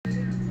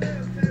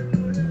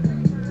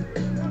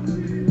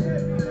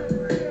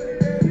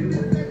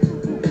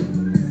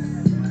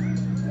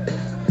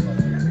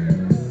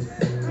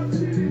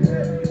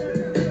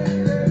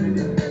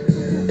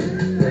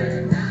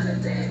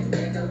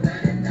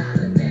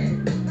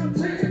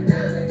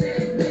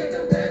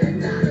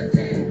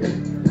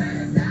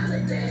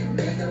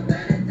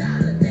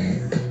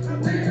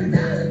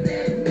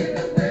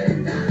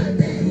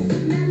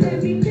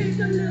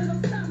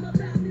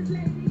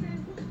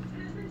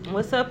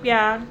What's up,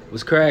 y'all?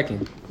 What's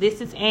cracking?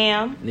 This is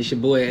Am. And it's your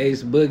boy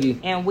Ace Boogie.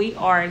 And we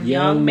are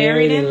Young,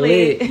 Married, and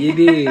Lit. You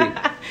did.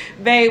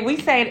 Babe, we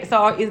say,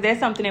 so is that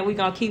something that we're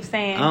going to keep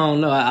saying? I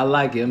don't know. I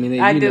like it. I mean,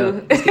 I you do.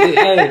 know,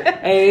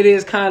 it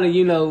is kind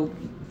of,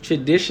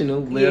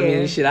 traditional. Yeah. I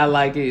mean, shit, I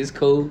like it. It's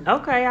cool.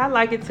 Okay, I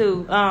like it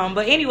too.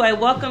 But anyway,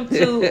 welcome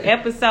to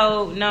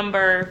episode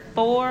number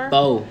 4.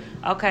 4.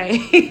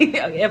 Okay,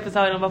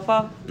 episode number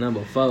 4.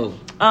 Number 4.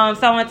 So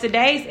on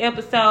today's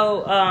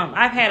episode,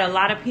 I've had a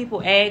lot of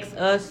people ask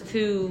us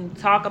to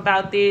talk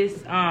about this.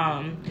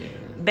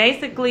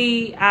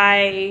 Basically,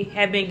 I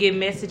have been getting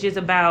messages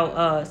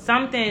about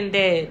something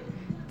that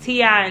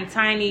T.I. and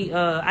Tiny,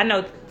 I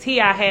know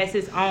T.I. has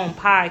his own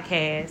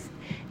podcast.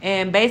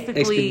 And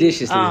basically,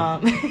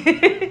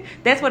 Expeditiously.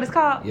 That's what it's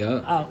called?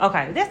 Yeah. Oh,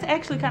 okay. That's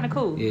actually kind of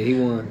cool. Yeah, he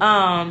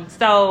won.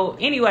 So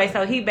anyway,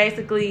 so he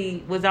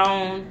basically was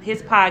on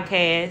his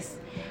podcast,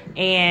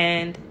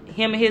 and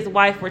him and his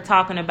wife were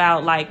talking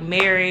about like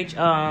marriage,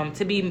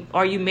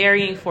 are you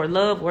marrying for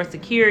love or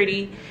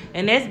security?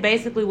 And that's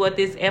basically what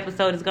this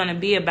episode is going to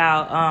be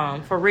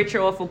about, for richer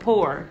or for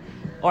poor.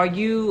 Are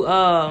you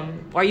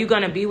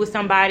going to be with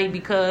somebody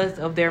because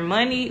of their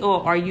money,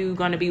 or are you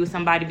going to be with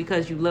somebody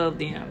because you love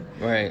them?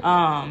 Right.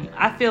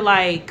 I feel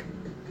like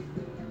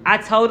I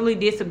totally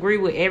disagree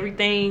with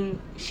everything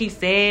she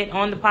said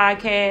on the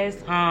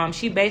podcast.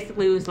 She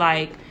basically was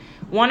like,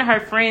 one of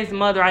her friend's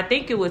mother, I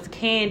think it was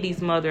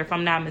Candy's mother, if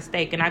I'm not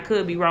mistaken. I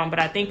could be wrong, but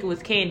I think it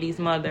was Candy's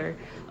mother,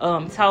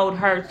 told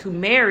her to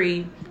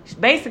marry.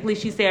 Basically,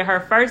 she said her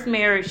first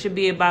marriage should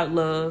be about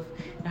love.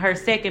 Her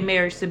second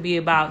marriage should be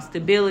about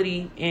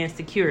stability and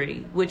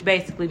security, which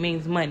basically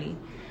means money.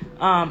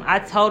 I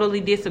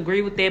totally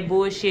disagree with that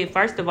bullshit.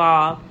 First of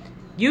all,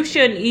 you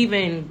shouldn't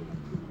even,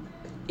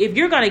 if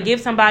you're going to give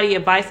somebody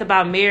advice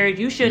about marriage,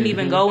 you shouldn't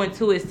even go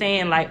into it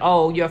saying like,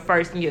 oh, your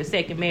first and your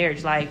second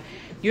marriage. Like,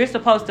 you're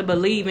supposed to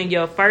believe in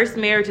your first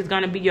marriage is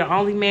going to be your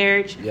only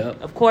marriage.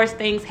 Yep. Of course,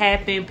 things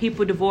happen.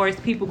 People divorce.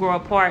 People grow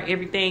apart.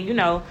 Everything,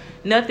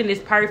 nothing is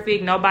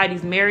perfect.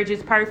 Nobody's marriage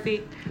is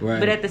perfect. Right.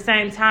 But at the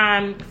same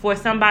time, for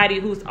somebody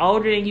who's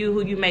older than you,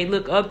 who you may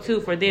look up to,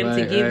 for them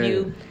to give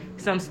you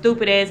some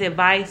stupid ass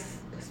advice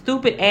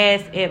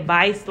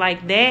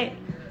like that,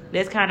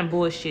 that's kind of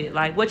bullshit.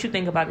 Like, what you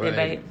think about that,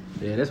 babe?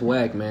 Yeah, that's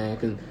whack,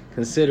 man.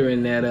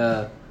 Considering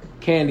that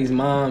Candy's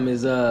mom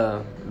is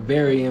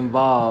very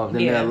involved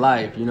in their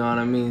life, you know what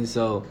I mean?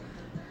 So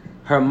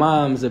her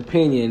mom's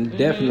opinion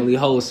definitely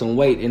holds some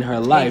weight in her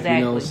life,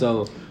 Exactly.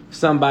 So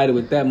somebody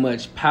with that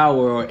much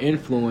power or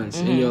influence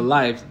in your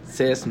life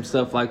says some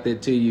stuff like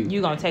that to you,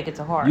 You're going to take it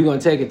to heart. You're going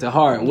to take it to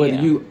heart. Whether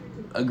you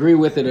agree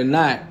with it or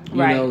not,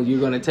 you Right. know,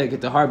 you're going to take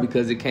it to heart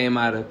because it came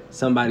out of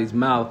somebody's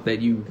mouth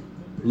that you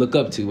look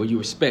up to or you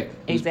respect.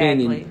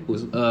 Exactly.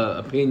 Whose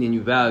opinion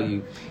you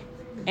value.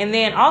 And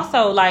then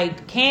also,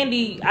 like,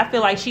 Candy, I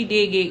feel like she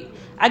did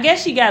I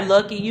guess she got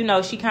lucky.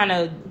 She kind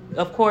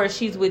of course,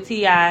 she's with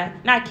T.I.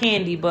 Not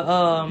Candy, but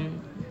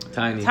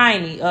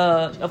Tiny.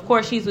 Of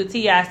course, she's with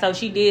T.I. So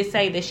she did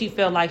say that she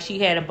felt like she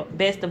had a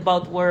best of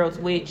both worlds,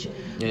 which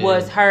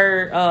was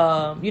her,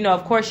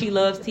 of course she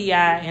loves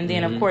T.I. And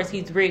then, of course,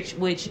 he's rich,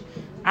 which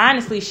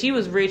honestly, she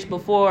was rich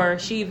before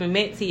she even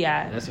met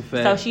T.I. That's a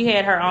fact. So she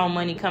had her own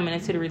money coming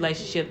into the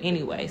relationship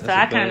anyway. So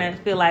I kind of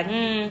feel like,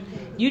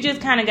 you just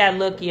kind of got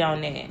lucky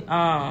on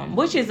that,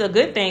 which is a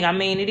good thing. I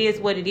mean, it is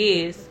what it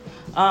is.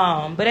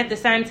 But at the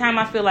same time,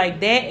 I feel like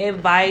that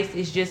advice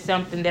is just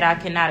something that I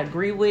cannot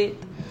agree with.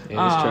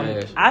 Yeah,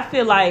 it's trash. I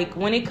feel like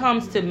when it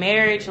comes to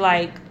marriage,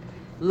 like,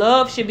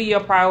 love should be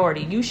your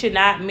priority. You should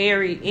not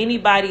marry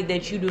anybody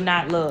that you do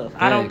not love.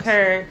 Thanks. I don't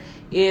care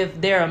if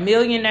they're a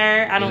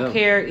millionaire. I don't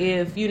care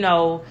if,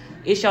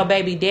 it's your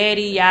baby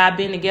daddy. Y'all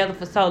been together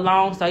for so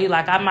long, so you're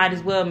like, I might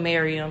as well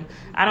marry him.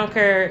 I don't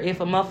care if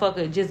a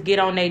motherfucker just get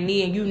on their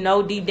knee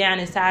and deep down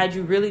inside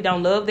you really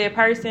don't love that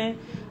person.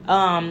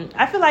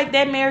 I feel like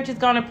that marriage is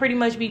going to pretty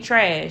much be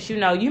trash.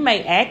 You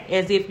may act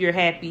as if you're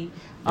happy,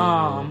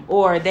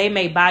 or they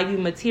may buy you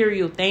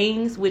material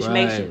things, which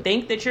makes you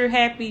think that you're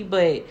happy,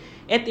 but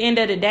at the end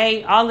of the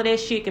day, all of that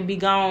shit can be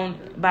gone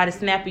by the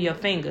snap of your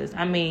fingers.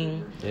 I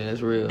mean, yeah, that's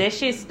real. That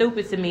shit's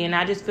stupid to me, and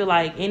I just feel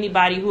like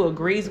anybody who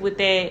agrees with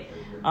that,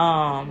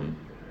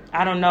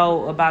 I don't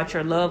know about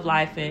your love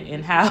life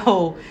and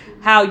how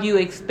you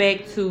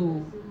expect to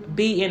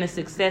be in a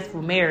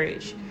successful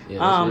marriage. Yeah,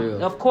 that's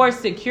real. Of course,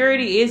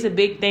 security is a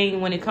big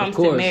thing when it comes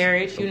to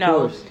marriage.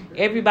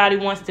 Everybody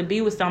wants to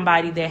be with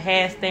somebody that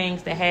has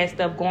things, that has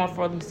stuff going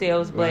for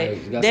themselves, but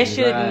that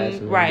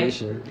shouldn't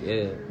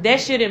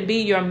that shouldn't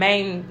be your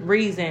main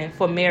reason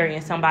for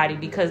marrying somebody,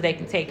 because they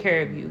can take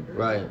care of you.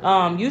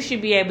 Right. You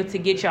should be able to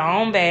get your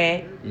own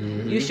bag.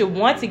 You should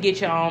want to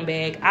get your own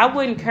bag. I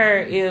wouldn't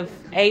care if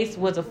Ace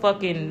was a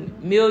fucking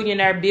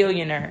millionaire,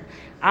 billionaire.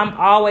 I'm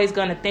always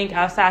going to think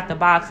outside the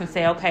box and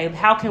say, okay,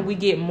 how can we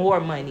get more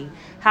money?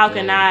 How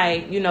can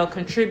I,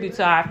 contribute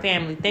to our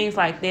family? Things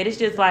like that. It's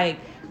just like,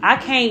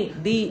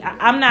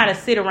 I'm not a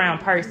sit around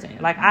person.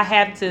 Like, I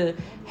have to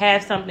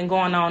have something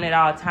going on at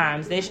all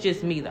times. That's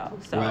just me though.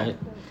 So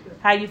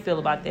how you feel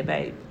about that,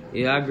 babe?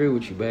 Yeah, I agree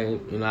with you,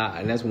 babe. You know,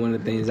 and that's one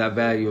of the things I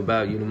value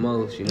about you the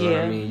most. You know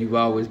what I mean? You've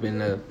always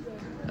been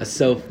a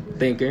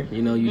self-thinker.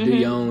 You know, you do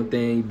your own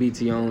thing, you beat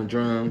to your own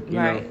drum, you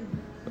know.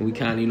 And we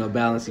kind of, you know,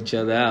 balance each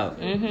other out.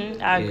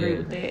 I agree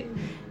with that.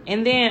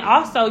 And then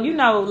also, you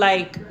know,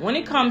 like, when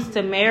it comes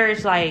to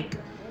marriage, like,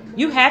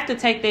 you have to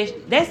take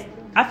this.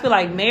 I feel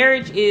like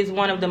marriage is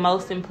one of the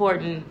most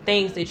important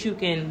things that you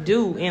can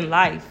do in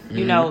life.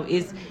 You know,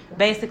 is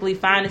basically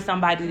finding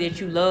somebody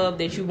that you love,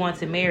 that you want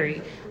to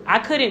marry. I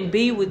couldn't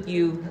be with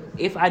you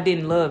if I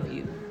didn't love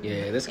you.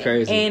 Yeah, that's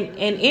crazy. And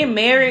in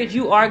marriage,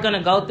 you are going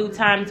to go through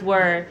times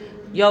where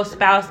your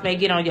spouse may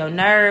get on your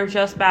nerves.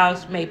 Your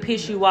spouse may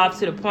piss you off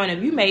to the point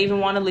of you may even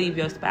want to leave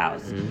your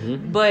spouse.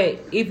 But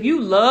if you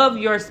love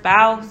your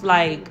spouse,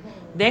 like,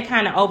 that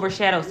kind of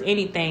overshadows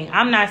anything.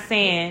 I'm not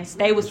saying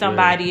stay with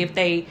somebody if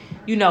they,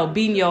 you know,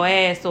 beating your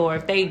ass or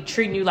if they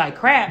treating you like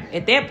crap.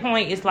 At that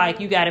point, it's like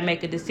you got to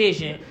make a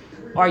decision.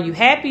 Are you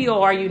happy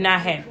or are you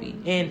not happy?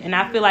 And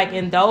I feel like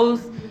in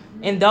those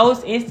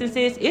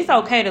instances, it's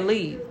okay to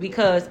leave,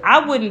 because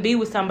I wouldn't be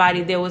with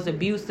somebody that was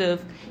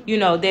abusive, you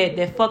know,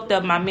 that fucked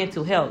up my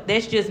mental health.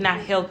 That's just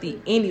not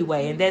healthy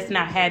anyway, and that's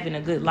not having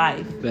a good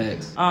life.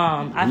 Facts.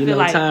 I feel feel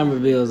like time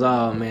reveals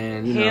all,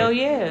 man. You hell know,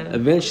 yeah.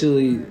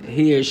 Eventually,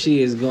 he or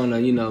she is gonna,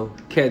 you know,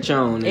 catch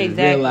on and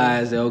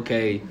realize that,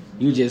 okay,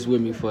 you just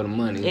with me for the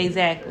money.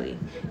 Exactly.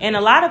 And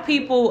a lot of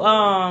people,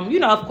 you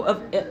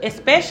know,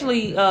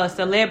 especially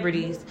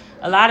celebrities.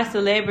 A lot of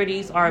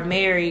celebrities are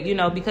married, you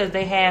know, because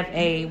they have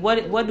a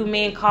what do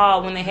men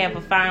call when they have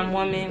a fine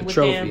woman with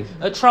them?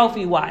 A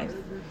trophy wife.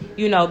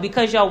 You know,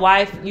 because your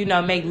wife, you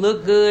know, may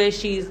look good.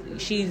 She's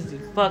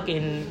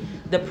fucking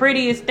the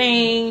prettiest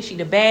thing. She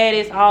the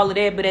baddest, all of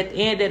that. But at the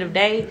end of the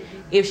day,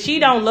 if she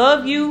don't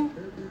love you,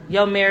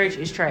 your marriage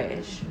is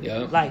trash.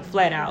 Yep. Like,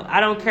 flat out. I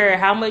don't care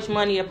how much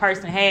money a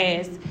person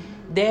has.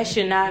 That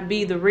should not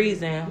be the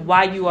reason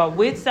why you are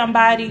with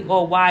somebody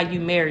or why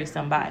you marry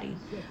somebody.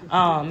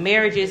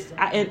 Marriage is,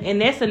 and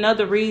that's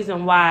another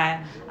reason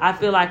why I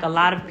feel like a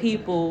lot of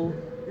people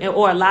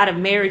or a lot of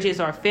marriages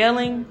are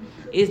failing,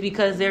 is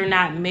because they're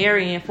not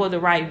marrying for the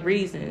right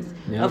reasons.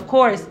 Yep. Of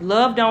course,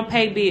 love don't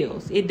pay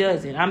bills. It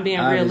doesn't. I'm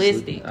being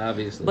realistic.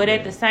 Obviously. But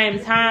at the same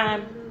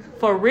time,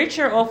 for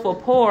richer or for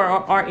poor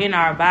are in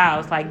our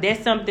vows. Like,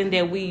 that's something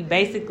that we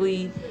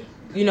basically,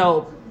 you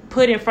know,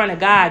 put in front of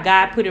God.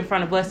 God put in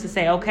front of us to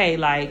say, okay,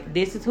 like,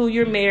 this is who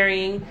you're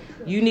marrying.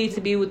 You need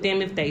to be with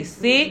them if they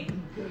sick,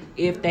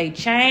 if they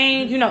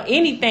change, you know,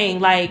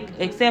 anything, like,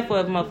 except for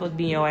if motherfuckers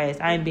being your ass.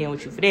 I ain't being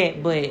with you for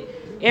that. But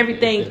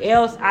everything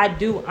else I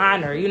do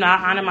honor. You know,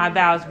 I honor my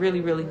vows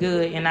really, really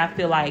good. And I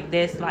feel like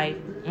that's,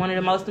 like, one of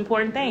the most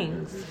important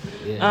things.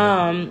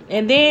 Yeah.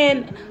 And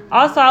then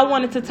also I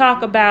wanted to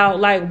talk about,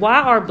 like, why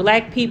are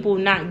black people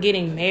not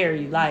getting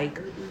married?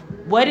 Like,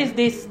 what is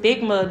this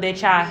stigma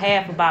that y'all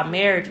have about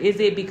marriage? Is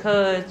it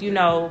because, you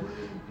know,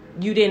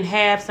 you didn't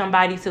have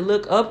somebody to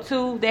look up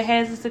to that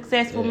has a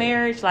successful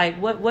marriage? Like,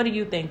 what do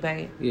you think,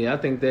 babe? Yeah, I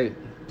think that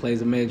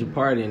plays a major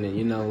part in it.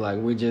 You know, like,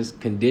 we're just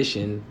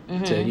conditioned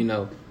to, you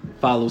know,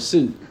 follow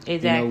suit.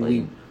 Exactly.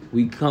 You know,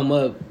 we come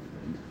up,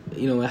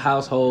 you know, in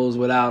households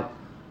without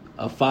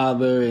a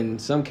father, in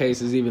some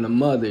cases even a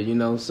mother, you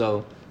know.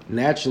 So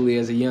naturally,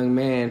 as a young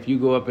man, if you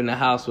go up in the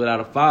house without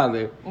a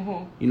father,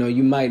 you know,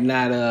 you might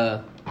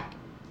not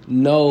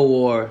know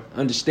or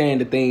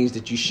understand the things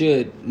that you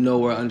should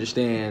know or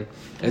understand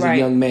as a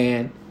young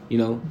man. You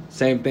know,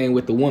 same thing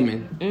with the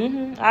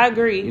woman. I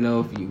agree. You know,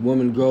 if a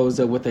woman grows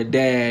up with her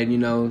dad, you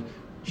know,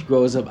 she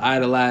grows up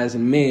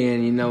idolizing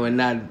men, you know, and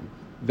not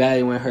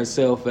valuing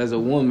herself as a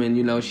woman,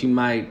 you know, she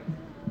might,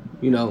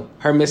 you know,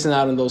 her missing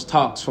out on those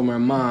talks from her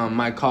mom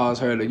might cause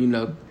her to, you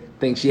know,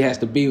 think she has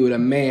to be with a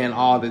man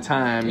all the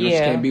time. You know, she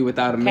can't be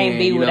without a man. Can't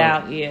be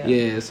without,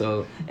 Yeah,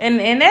 so.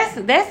 And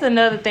that's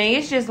another thing.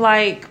 It's just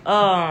like,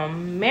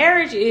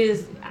 marriage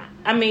is,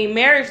 I mean,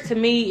 marriage to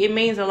me, it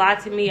means a lot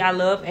to me. I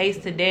love Ace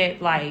to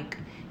death. Like,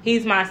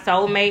 he's my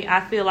soulmate,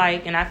 I feel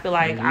like, and I feel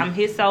like I'm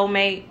his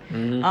soulmate.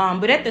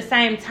 But at the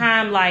same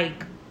time,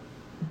 like,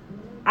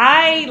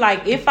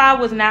 if I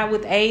was not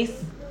with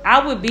Ace,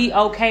 I would be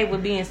okay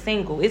with being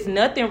single. It's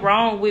nothing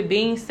wrong with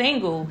being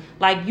single.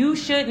 Like, you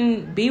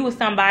shouldn't be with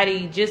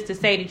somebody just to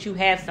say that you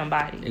have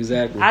somebody.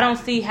 Exactly. I don't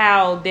see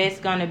how that's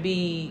going to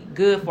be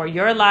good for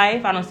your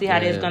life. I don't see how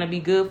that's going to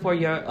be good for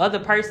your other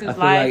person's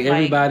life. I feel like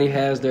everybody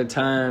has their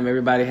time.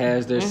 Everybody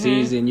has their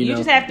season. You know,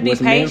 just have to be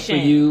what's patient.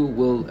 Meant for you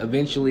will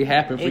eventually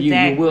happen for you.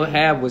 You will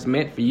have what's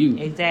meant for you.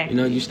 Exactly.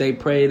 You know, you stay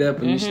prayed up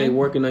and you stay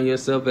working on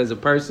yourself as a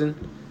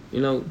person.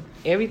 You know,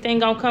 everything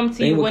gonna come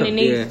to you when it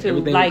needs to.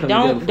 Like,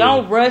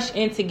 don't rush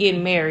into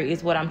getting married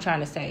is what I'm trying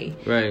to say.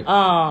 Right.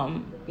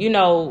 You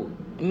know,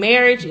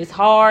 marriage is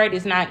hard.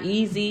 It's not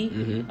easy.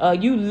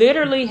 You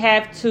literally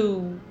have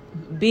to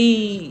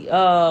be.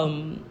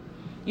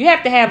 You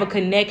have to have a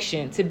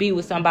connection to be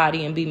with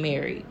somebody and be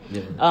married.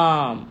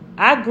 Yeah.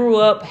 I grew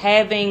up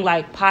having,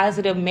 like,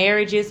 positive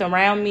marriages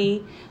around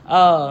me,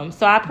 so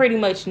I pretty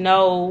much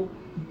know,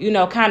 you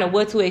know, kind of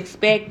what to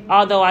expect,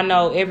 although I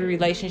know every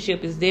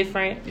relationship is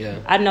different. Yeah.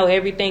 I know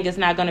everything is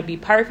not going to be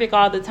perfect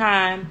all the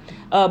time.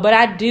 But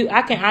I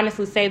can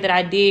honestly say that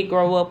I did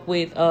grow up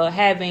with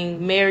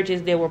having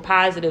marriages that were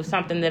positive,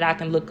 something that I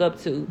can look up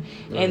to.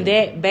 Mm-hmm. And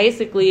that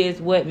basically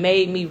is what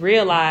made me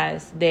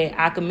realize that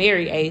I could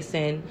marry Ace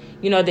and,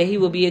 that he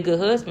would be a good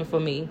husband for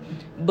me.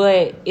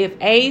 But if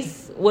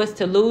Ace was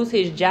to lose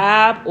his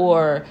job,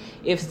 or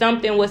if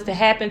something was to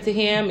happen to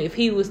him, if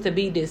he was to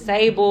be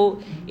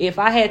disabled, if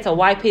I had to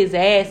wipe his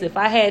ass, if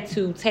I had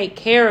to take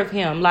care of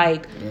him,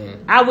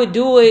 I would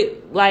do it.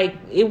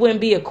 It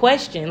wouldn't be a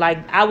question.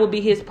 I would be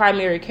his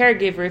primary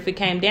caregiver if it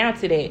came down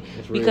to that,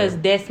 because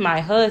that's my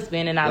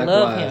husband and I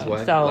love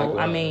him. So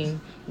likewise.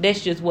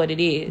 That's just what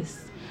it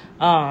is.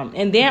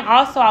 And then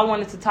also I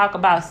wanted to talk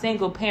about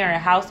single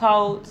parent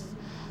households.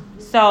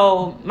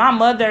 So my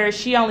mother,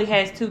 she only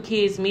has 2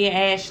 kids, me and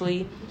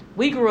Ashley.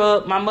 We grew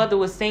up, my mother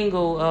was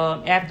single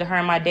after her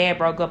and my dad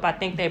broke up. I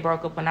think they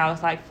broke up when I was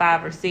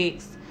 5 or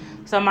 6.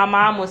 So my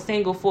mom was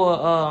single for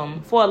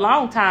a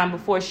long time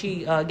before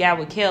she got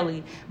with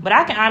Kelly. But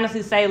I can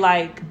honestly say,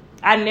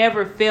 I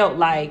never felt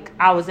like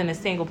I was in a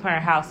single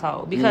parent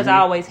household, because I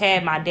always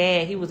had my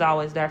dad. He was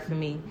always there for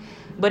me.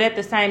 But at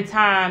the same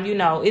time,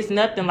 it's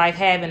nothing like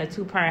having a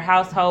 2-parent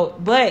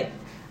household. But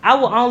I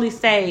will only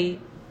say,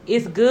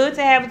 it's good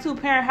to have a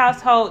 2-parent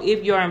household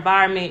if your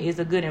environment is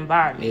a good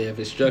environment. Yeah, if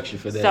it's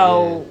structured for that.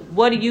 So,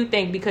 what do you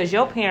think? Because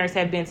your parents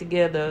have been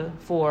together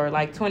for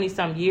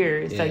 20-some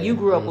years. Yeah, so, you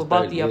grew up with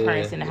both of your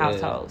parents in the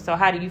household. So,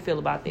 how do you feel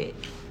about that?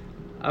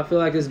 I feel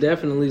like there's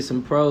definitely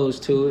some pros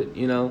to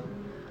it,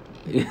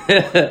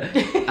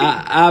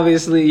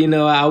 obviously,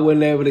 I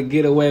wasn't able to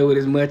get away with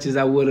as much as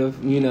I would have,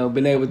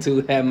 been able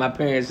to have my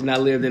parents not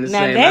lived in the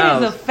same house. Now,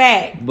 that is a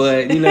fact.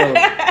 But,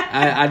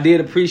 I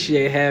did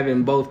appreciate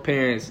having both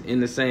parents in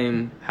the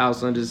same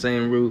house under the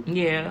same roof.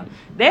 Yeah.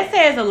 That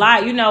says a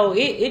lot.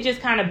 It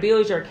just kind of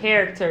builds your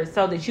character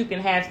so that you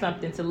can have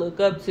something to look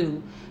up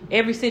to.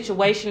 Every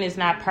situation is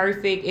not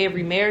perfect.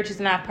 Every marriage is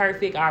not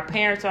perfect. Our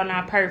parents are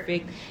not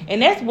perfect.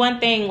 And that's one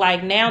thing,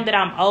 now that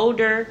I'm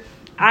older,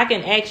 I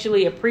can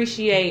actually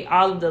appreciate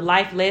all of the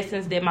life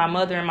lessons that my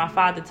mother and my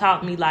father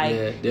taught me.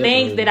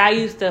 Things that I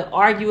used to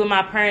argue with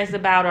my parents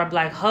about, or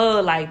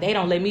they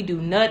don't let me do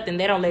nothing.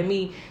 They don't let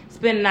me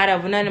spend the night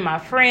over none of my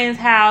friends'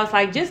 house.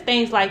 Just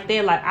things like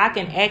that. I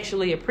can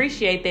actually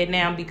appreciate that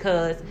now,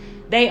 because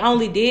they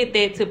only did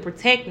that to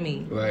protect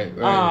me.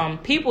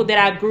 Right. People that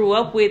I grew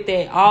up with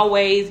that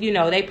always,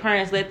 their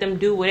parents let them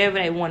do whatever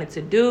they wanted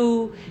to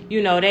do.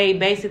 They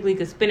basically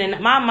could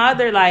spend my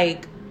mother,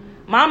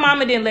 my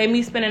mama didn't let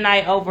me spend a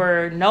night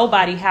over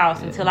nobody's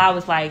house until I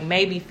was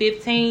maybe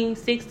 15,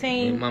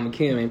 16. And Mama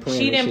Kim ain't playing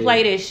She didn't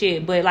play that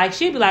shit. But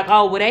she'd be like,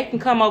 oh, well, they can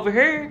come over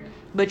here,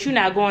 but you're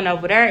not going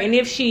over there. And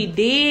if she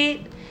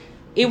did,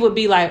 it would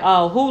be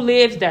oh, who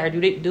lives there?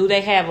 Do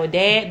they have a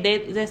dad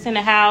that's in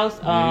the house?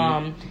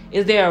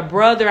 Is there a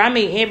brother? I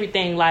mean,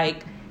 everything.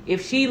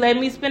 If she let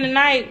me spend the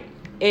night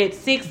at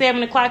 6,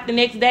 7 o'clock the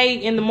next day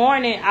in the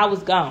morning, I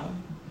was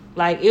gone.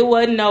 It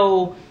wasn't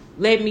no...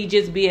 let me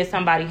just be at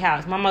somebody's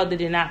house. My mother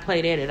did not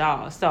play that at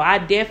all. So I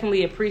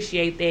definitely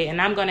appreciate that. And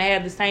I'm going to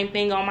have the same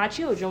thing on my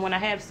children when I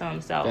have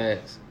some. So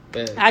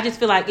Facts. I just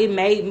feel like it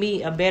made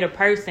me a better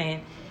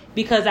person,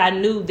 because I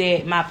knew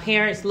that my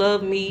parents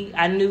loved me.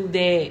 I knew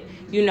that,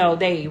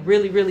 they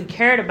really, really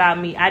cared about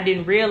me. I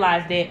didn't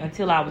realize that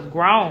until I was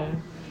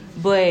grown.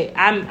 But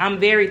I'm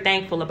very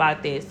thankful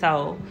about that.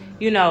 So,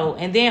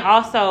 and then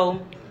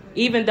also...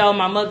 even though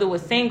my mother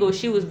was single,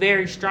 she was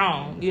very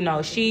strong.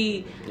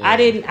 I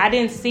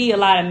didn't see a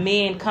lot of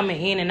men coming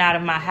in and out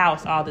of my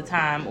house all the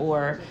time,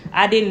 or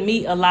I didn't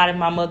meet a lot of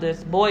my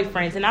mother's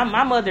boyfriends. And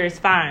my mother is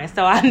fine,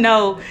 so I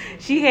know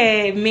she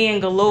had men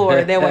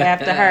galore that were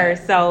after her.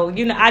 So,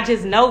 I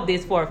just know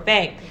this for a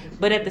fact.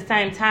 But at the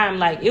same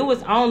time, it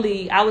was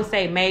only, I would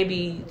say,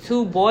 maybe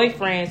 2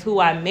 boyfriends who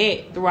I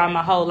met throughout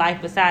my whole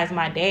life besides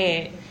my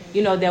dad,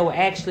 that were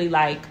actually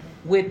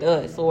with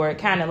us, or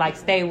kind of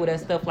stay with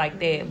us, stuff like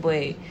that.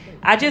 But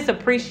I just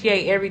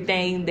appreciate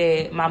everything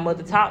that my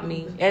mother taught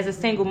me as a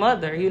single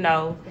mother.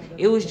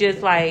 It was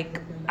just I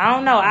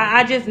don't know,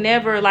 I just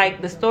never,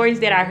 the stories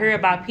that I hear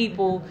about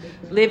people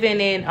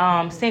living in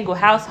single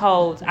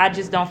households, I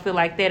just don't feel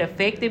like that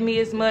affected me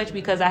as much,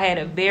 because I had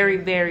a very,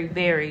 very,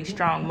 very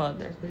strong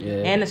mother.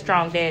 And a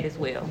strong dad as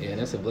well. Yeah,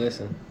 that's a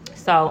blessing.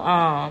 So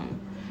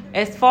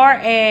as far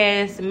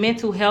as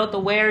mental health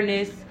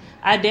awareness,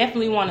 I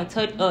definitely want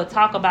to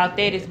talk about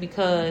that, is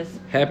because...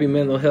 Happy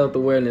Mental Health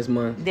Awareness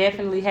Month.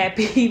 Definitely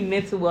happy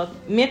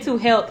Mental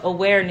Health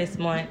Awareness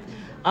Month.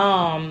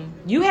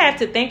 You have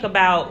to think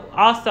about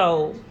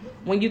also,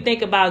 when you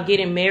think about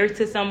getting married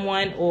to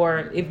someone,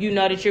 or if you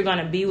know that you're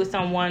going to be with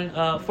someone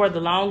for the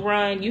long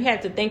run, you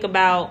have to think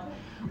about,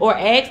 or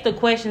ask the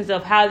questions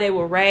of how they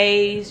were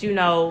raised.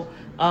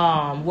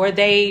 Were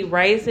they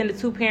raised in a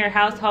 2-parent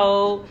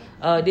household?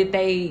 Did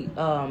they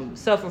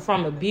suffer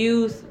from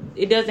abuse?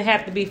 It doesn't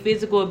have to be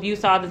physical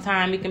abuse all the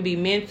time. It can be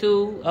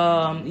mental,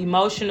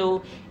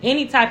 emotional,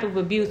 any type of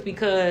abuse,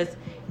 because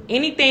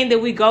anything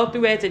that we go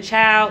through as a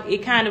child,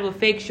 it kind of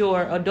affects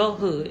your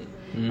adulthood.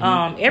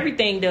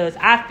 Everything does.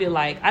 I feel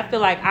like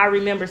I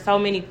remember so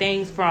many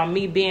things from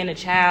me being a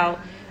child.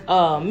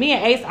 me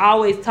and Ace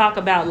always talk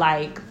about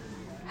like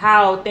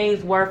how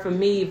things were for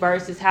me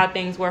versus how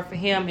things were for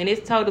him, and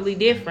it's totally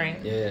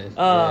different.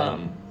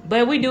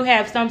 But we do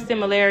have some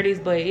similarities,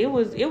 but it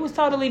was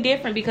totally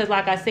different because,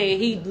 like I said,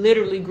 he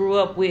literally grew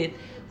up with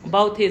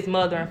both his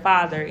mother and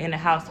father in the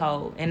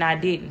household, and I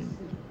didn't.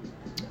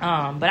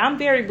 But I'm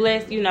very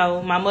blessed, you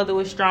know. My mother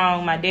was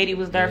strong, my daddy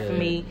was there for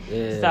me,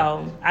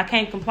 so I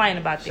can't complain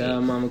about that. Shout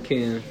out Mama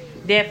Ken.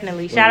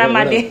 Definitely. Shout out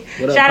my dad.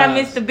 Shout out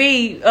Mr.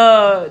 B,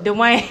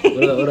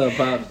 Dwayne. What up,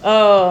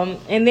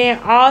 Pops? And then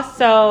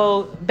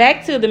also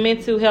back to the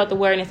mental health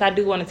awareness. I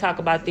do want to talk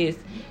about this.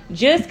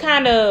 Just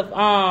kind of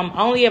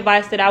only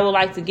advice that I would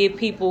like to give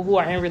people who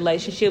are in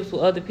relationships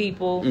with other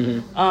people.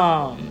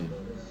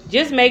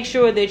 Just make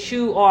sure that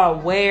you are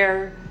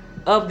aware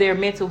of their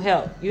mental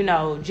health. You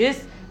know,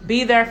 just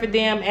be there for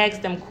them.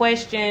 Ask them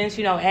questions.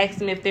 You know, ask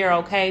them if they're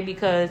okay,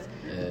 because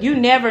you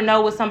never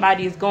know what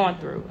somebody is going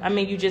through. I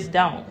mean, you just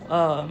don't.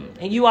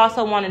 And you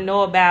also want to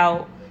know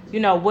about, you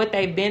know, what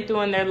they've been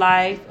through in their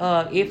life.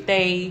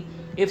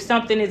 If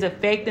something is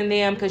affecting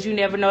them, because you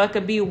never know. It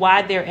could be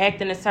why they're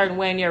acting a certain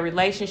way in your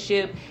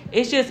relationship.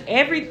 It's just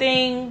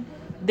everything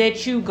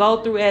that you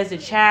go through as a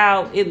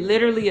child, it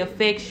literally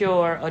affects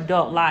your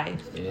adult life.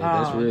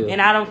 Yeah, that's real.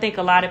 And I don't think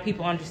a lot of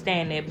people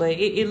understand that, but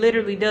it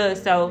literally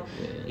does. So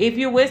if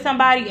you're with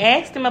somebody,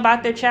 ask them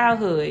about their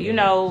childhood, you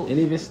know. And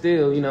even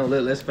still, you know,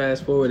 let's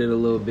fast forward it a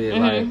little bit.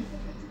 Like,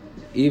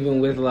 even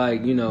with,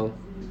 like, you know,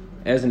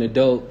 as an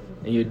adult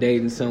and you're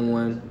dating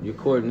someone, you're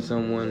courting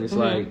someone, it's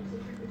like,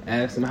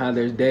 ask them how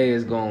their day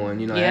is going,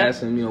 you know,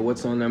 ask them, you know,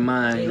 what's on their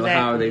mind, you know,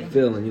 how are they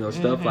feeling, you know,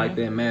 stuff like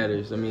that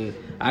matters. I mean,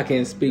 I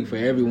can't speak for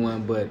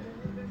everyone, but,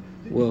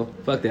 well,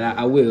 fuck that,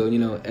 I will, you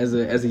know, as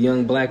a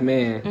young black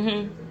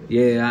man,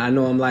 yeah, I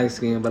know I'm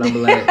light-skinned, but I'm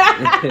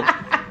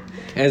black.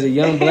 As a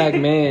young black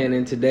man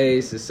in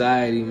today's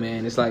society,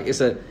 man, it's like,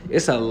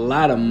 it's a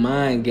lot of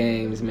mind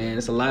games, man.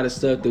 It's a lot of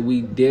stuff that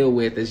we deal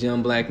with as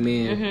young black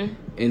men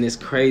in this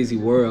crazy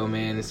world,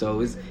 man. And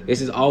so it's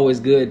just always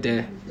good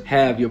to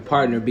have your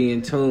partner be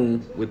in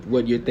tune with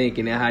what you're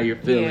thinking and how you're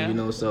feeling, you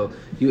know. So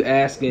you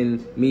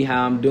asking me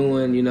how I'm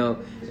doing, you know,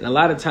 and a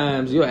lot of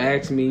times you'll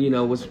ask me, you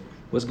know,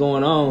 what's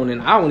going on,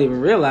 and I won't even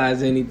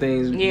realize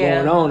anything's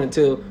going on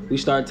until we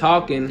start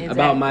talking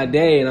about my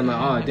day, and I'm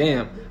like, oh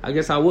damn, I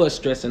guess I was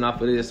stressing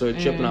off of this or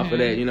tripping off of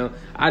that, you know.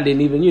 I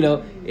didn't even, you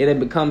know, it had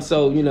become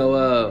so, you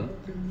know,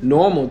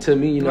 normal to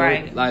me, you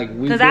know, like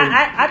we. Because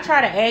I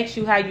try to ask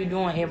you how you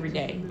doing every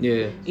day.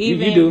 Yeah,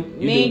 even you do.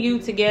 Me and you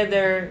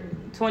together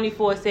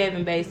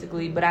 24/7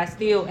 basically, but I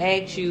still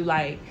ask you,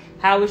 like,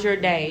 how was your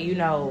day? You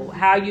know,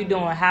 how you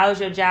doing?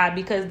 How's your job?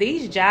 Because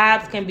these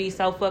jobs can be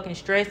so fucking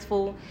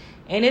stressful,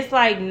 and it's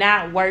like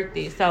not worth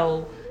it.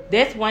 So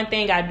that's one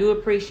thing I do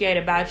appreciate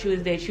about you,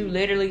 is that you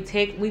literally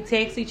we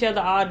text each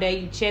other all day.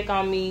 You check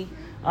on me.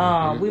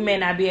 We may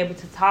not be able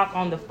to talk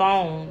on the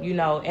phone, you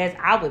know, as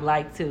I would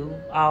like to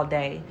all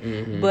day.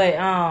 But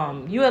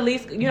you at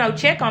least, you know,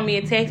 check on me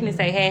and text me and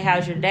say, hey,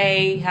 how's your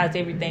day? How's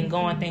everything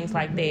going? Things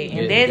like that.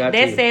 And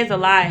that says a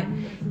lot.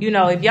 You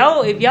know, if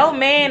your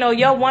man or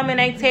your woman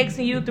ain't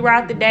texting you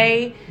throughout the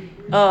day,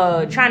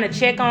 trying to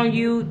check on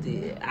you,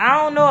 I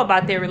don't know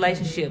about their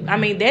relationship. I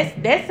mean,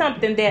 that's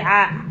something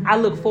that I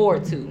look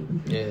forward to.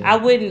 I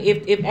wouldn't,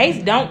 if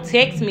Ace don't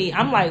text me,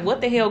 I'm like, what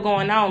the hell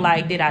going on?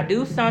 Like, did I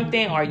do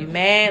something? Are you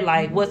mad?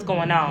 Like, what's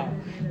going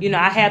on? You know,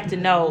 I have to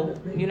know,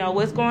 you know,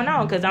 what's going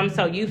on, because I'm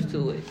so used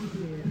to it.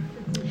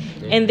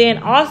 And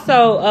then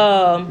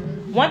also,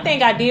 one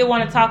thing I did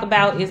want to talk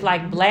about is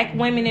like black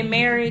women in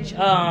marriage.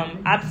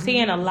 I've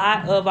seen a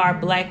lot of our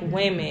black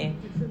women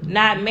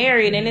not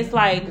married, and it's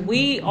like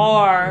we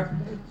are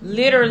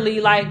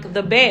literally like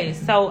the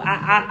best. So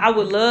I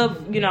would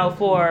love, you know,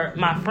 for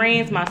my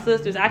friends, my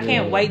sisters, I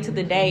can't wait to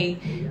the day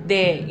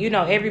that, you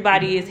know,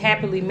 everybody is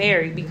happily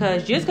married,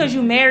 because just because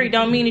you married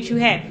don't mean that you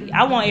happy.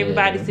 I want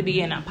everybody to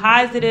be in a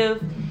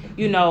positive,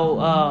 you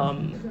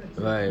know,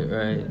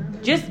 right.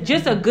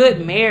 Just a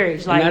good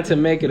marriage. Like, not to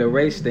make it a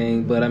race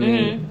thing, but I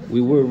mean,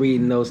 we were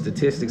reading those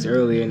statistics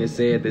earlier, and it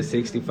said that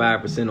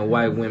 65% of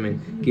white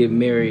women get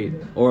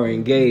married or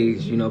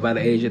engaged, you know, by the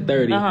age of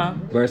 30,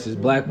 versus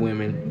black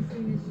women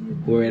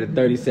who are at a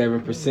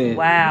 37%.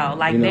 Wow,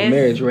 like, you know,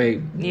 marriage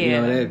rate. Yeah, you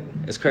know,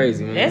 that's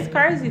crazy, man. That's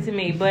crazy to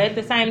me. But at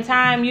the same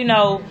time, you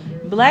know,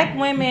 black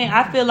women,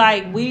 I feel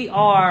like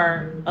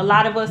a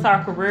lot of us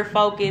are career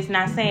focused.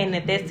 Not saying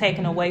that that's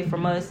taken away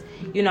from us,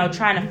 you know,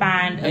 trying to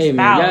find a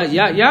spouse.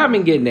 Man, y'all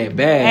been getting that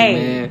bag,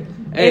 man.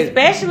 Hey,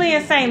 especially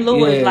in St.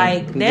 Louis,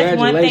 like, that's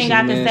one thing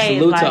I can say.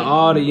 Salute is, like, to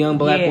all the young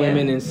black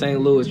women in St.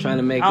 Louis trying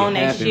to make on it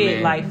happen, that shit,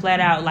 man. like, flat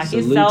out. Like,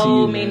 Salute it's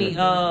so you, many,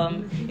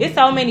 it's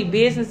so many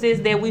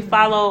businesses that we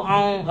follow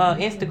on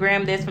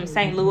Instagram that's from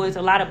St. Louis.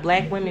 A lot of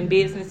black women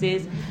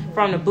businesses,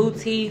 from the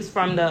boutiques,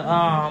 from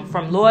the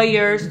from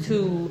lawyers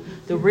to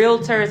the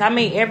realtors. I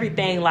mean,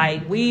 everything.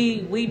 Like,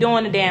 we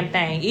doing the damn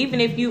thing. Even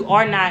if you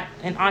are not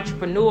an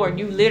entrepreneur,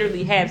 you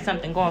literally have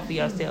something going for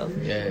yourself.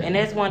 And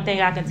that's one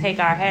thing I can take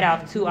our hat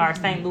off to our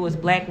St. Louis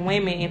black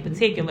women in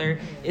particular,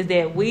 is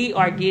that we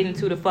are getting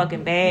to the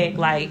fucking bag.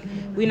 Like,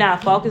 We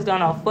not focused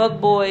on our fuck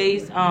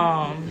boys.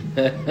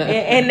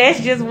 And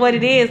that's just what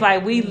it is.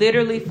 Like, we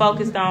literally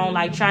focused on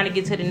like trying to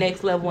get to the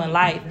next level in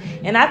life.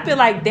 And I feel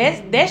like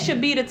that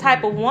should be the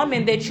type of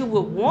woman that you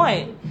would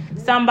want.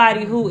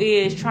 Somebody who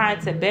is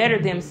trying to better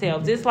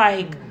themselves. It's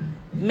like,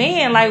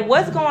 man, like,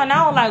 what's going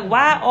on? Like,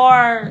 why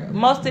are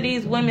most of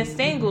these women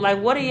single? Like,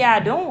 what are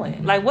y'all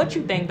doing? Like, what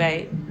you think,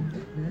 babe?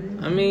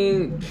 I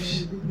mean,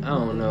 I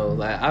don't know.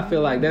 Like, I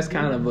feel like that's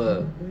kind of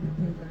a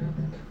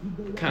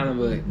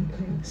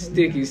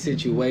sticky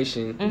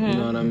situation. Mm-hmm. You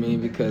know what I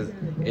mean? Because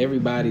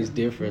everybody's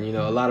different. You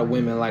know, a lot of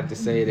women like to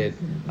say that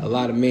a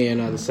lot of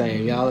men are the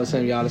same. Y'all the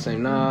same. Y'all the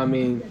same. No, I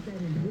mean,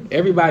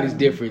 everybody's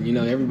different. You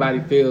know, everybody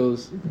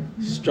feels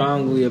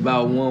strongly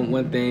about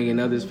one thing, and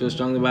others feel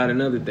strongly about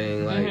another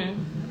thing. Like,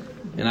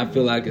 and I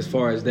feel like as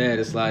far as that,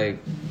 it's like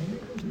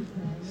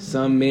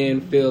some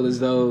men feel as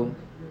though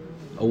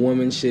a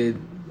woman should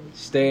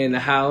stay in the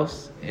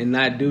house and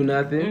not do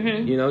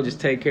nothing. You know, just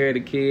take care of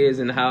the kids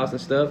in the house and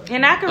stuff.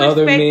 And I can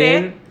Other respect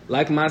men, that.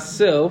 like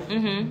myself,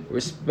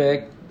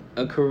 respect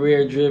a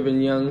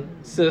career-driven young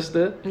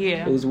sister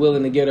who's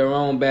willing to get her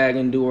own bag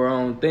and do her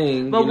own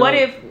thing. But what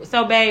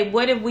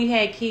if we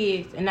had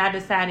kids and I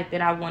decided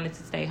that I wanted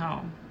to stay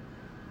home?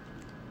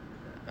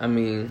 I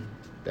mean,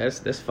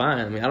 that's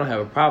fine. I mean, I don't have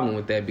a problem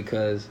with that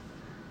because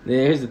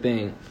here's the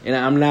thing, and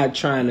I'm not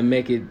trying to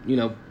make it, you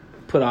know,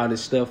 put all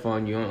this stuff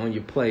on you on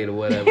your plate or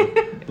whatever.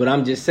 But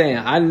I'm just saying,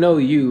 I know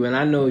you and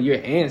I know you're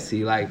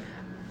antsy. Like,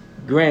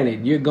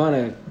 granted, you're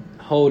gonna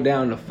hold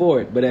down the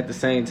fort, but at the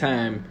same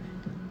time,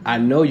 I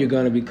know you're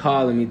going to be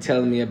calling me,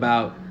 telling me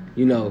about,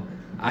 you know,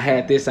 I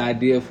had this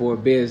idea for a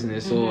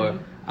business or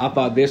I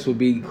thought this would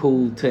be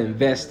cool to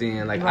invest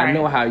in. Like, right. I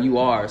know how you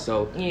are.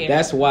 So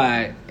that's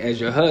why,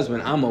 as your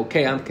husband, I'm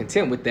okay. I'm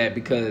content with that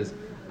because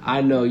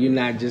I know you're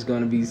not just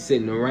going to be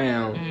sitting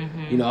around,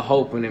 you know,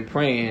 hoping and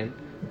praying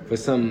for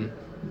some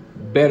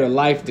better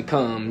life to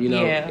come. You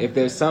know, if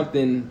there's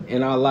something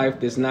in our life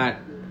that's not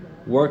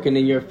working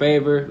in your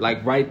favor,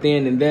 like right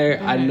then and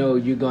there, I know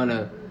you're going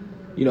to,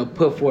 you know,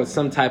 put forth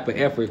some type of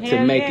effort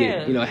to make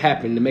it, you know,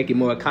 happen, to make it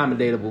more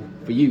accommodatable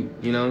for you,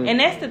 you know? And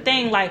that's the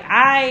thing,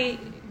 I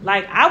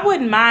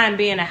wouldn't mind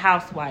being a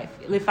housewife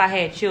if I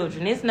had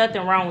children. There's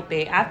nothing wrong with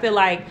that. I feel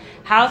like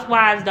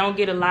housewives don't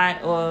get a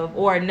lot of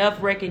or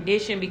enough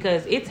recognition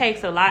because it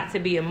takes a lot to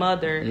be a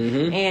mother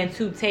and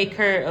to take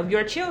care of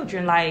your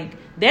children. Like,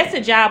 that's a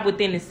job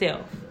within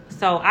itself.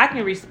 So I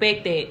can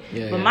respect that.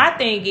 But my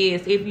thing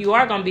is, if you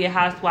are going to be a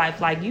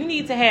housewife, like, you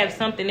need to have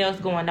something else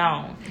going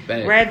on.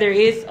 Thanks. Whether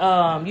it's,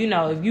 you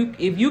know,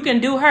 if you can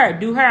do her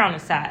on the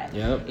side.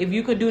 If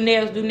you could do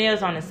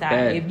nails on the side.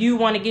 Thanks. If you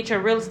want to get your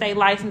real estate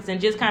license and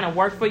just kind of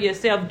work for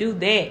yourself, do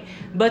that.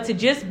 But to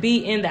just be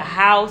in the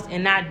house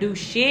and not do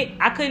shit,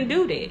 I couldn't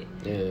do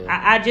that.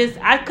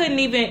 I couldn't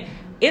even,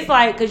 it's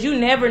like, because you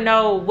never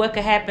know what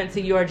could happen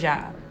to your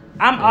job.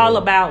 I'm all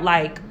about,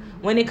 like,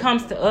 when it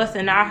comes to us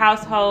and our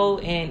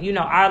household and, you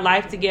know, our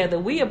life together,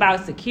 we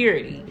about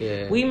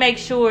security. We make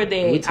sure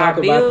that we talk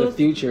our bills, about the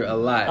future a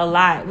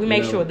lot. We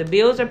make sure the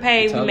bills are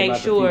paid. We make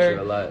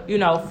sure, you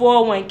know,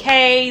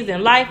 401ks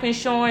and life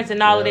insurance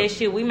and all of that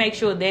shit. We make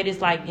sure that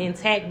is, like,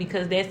 intact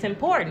because that's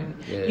important.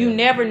 You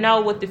never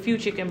know what the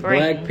future can bring.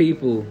 Black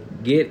people,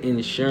 get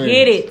insurance.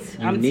 Get it.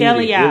 I'm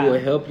telling y'all. It will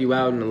help you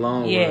out in the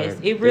long run. Yes,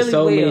 it really will. There's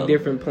so many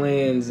different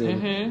plans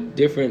and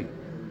different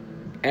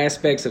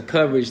aspects of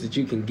coverage that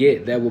you can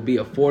get that will be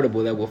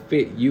affordable, that will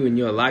fit you and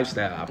your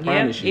lifestyle. I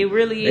promise you. It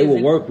really is. They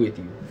will work with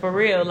you. For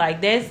real. Like,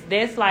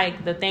 that's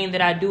like the thing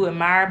that I do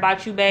admire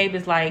about you, babe.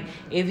 Is like,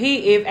 if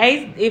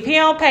he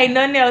don't pay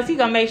nothing else, he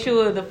gonna make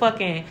sure the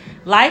fucking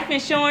life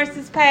insurance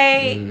is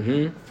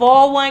paid,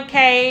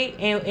 401k,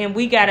 and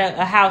we got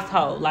a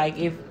household. Like,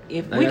 if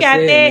we got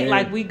that, man,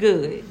 like, we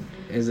good.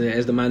 As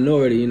the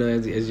minority, you know,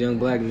 as young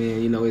black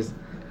men, you know,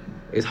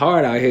 it's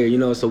hard out here, you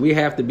know, so we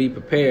have to be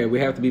prepared. We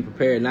have to be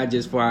prepared not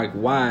just for our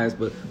wives,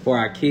 but for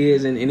our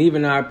kids and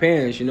even our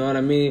parents, you know what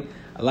I mean?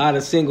 A lot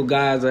of single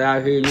guys are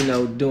out here, you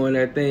know, doing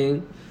their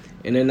thing,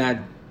 and they're not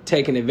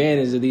taking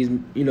advantage of these,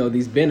 you know,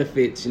 these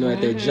benefits, you know,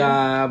 at their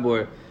job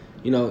or,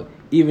 you know,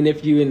 even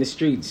if you're in the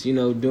streets, you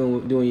know,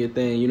 doing your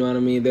thing, you know what I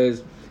mean?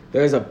 There's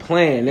a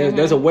plan.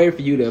 There's a way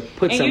for you to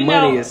put some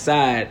money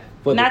aside.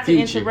 Not to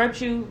interrupt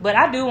you, but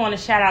I do want to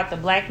shout out the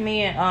black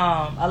men.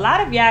 A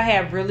lot of y'all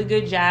have really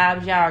good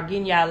jobs. Y'all are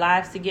getting y'all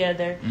lives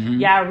together.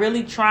 Y'all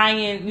really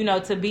trying, you know,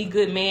 to be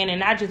good men.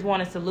 And I just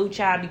want to salute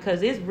y'all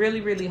because it's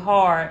really, really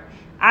hard.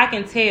 I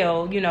can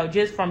tell, you know,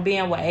 just from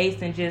being with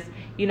Ace and just,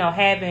 you know,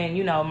 having,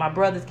 you know, my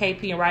brothers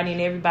KP and Rodney and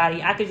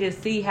everybody, I could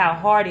just see how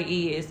hard it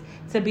is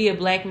to be a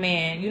black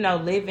man, you know,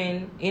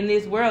 living in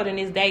this world in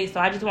this day. So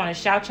I just want to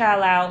shout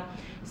y'all out.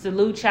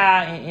 Salute y'all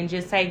and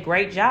just say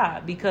great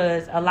job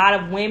because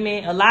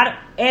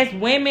as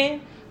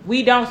women,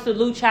 we don't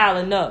salute y'all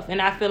enough.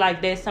 And I feel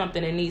like that's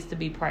something that needs to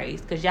be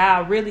praised because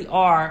y'all really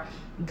are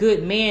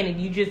good men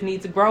and you just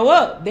need to grow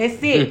up.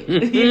 That's it.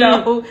 You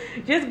know,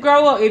 just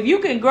grow up. If you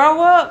can grow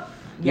up,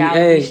 y'all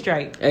will be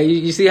straight. Hey,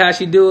 you see how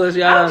she do us,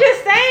 y'all? I'm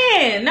just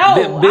saying.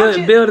 No.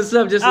 Build us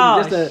up just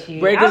to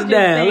break us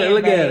down.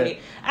 Look at it.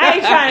 I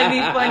ain't trying to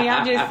be funny.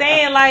 I'm just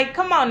saying, like,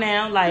 come on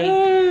now.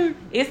 Like,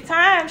 it's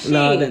time, shit.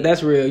 No,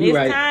 that's real. You're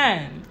right. It's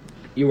time.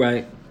 You're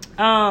right.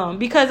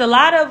 Because a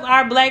lot of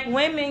our black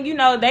women, you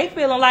know, they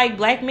feeling like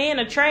black men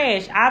are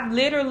trash. I've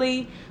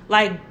literally,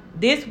 like,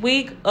 this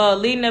week,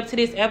 leading up to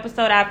this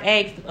episode, I've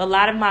asked a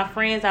lot of my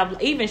friends,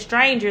 even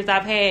strangers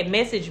I've had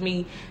message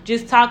me,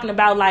 just talking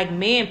about, like,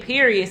 men,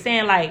 period,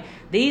 saying, like,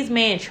 these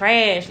men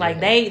trash. Like,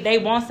 they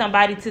want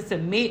somebody to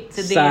submit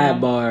to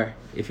them. Sidebar.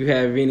 If you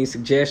have any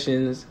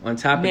suggestions on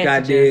topic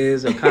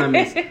ideas or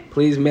comments,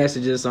 please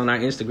message us on our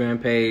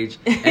Instagram page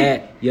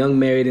at Young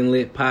Married and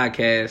Lit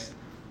Podcast.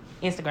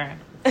 Instagram.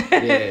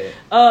 Yeah.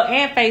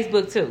 And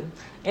Facebook, too.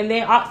 And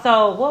then,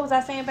 so, what was I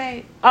saying,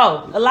 babe?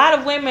 Oh, a lot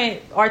of women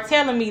are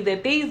telling me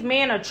that these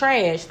men are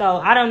trash. So,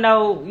 I don't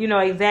know, you know,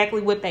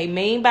 exactly what they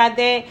mean by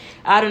that.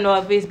 I don't know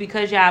if it's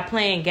because y'all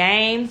playing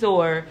games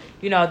or,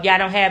 you know, if y'all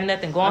don't have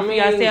nothing going for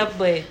yourself.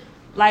 But,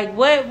 like,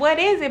 what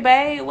is it,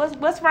 babe?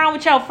 What's wrong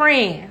with your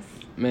friends?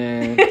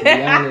 Man, to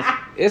be honest,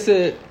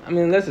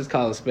 let's just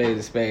call a spade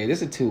a spade.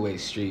 It's a two-way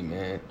street,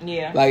 man.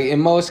 Yeah. Like, in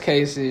most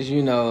cases,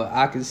 you know,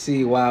 I can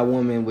see why a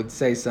woman would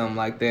say something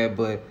like that.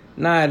 But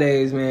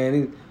nowadays,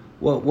 man...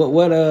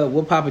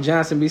 What Papa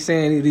Johnson be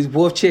saying? These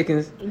wolf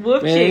chickens,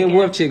 wolf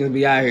chickens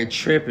be out here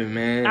tripping,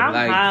 man. I'm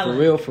like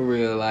hollering.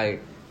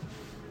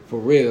 for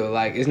real.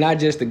 Like it's not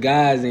just the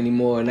guys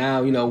anymore.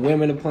 Now you know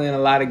women are playing a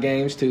lot of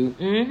games too.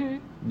 Mm-hmm.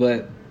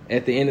 But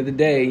at the end of the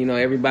day, you know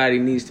everybody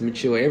needs to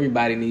mature.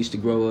 Everybody needs to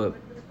grow up.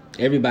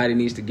 Everybody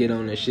needs to get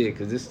on their shit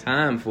because it's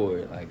time for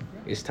it. Like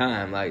it's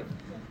time. Like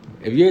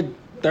if you're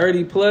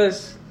 30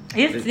 plus.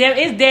 It's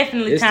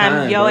definitely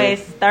time. Your ass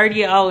is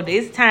 30 or older.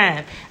 It's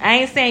time. I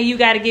ain't saying you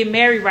got to get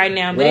married right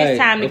now, but it's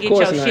time to get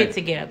your shit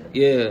together.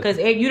 Yeah. Because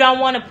you don't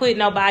want to put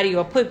nobody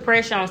or put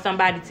pressure on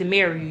somebody to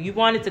marry you. You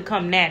want it to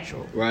come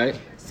natural. Right.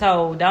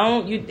 So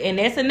and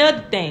that's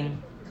another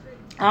thing.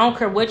 I don't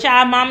care what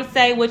y'all mama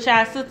say, what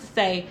y'all sisters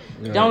say.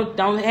 Right.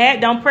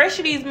 Don't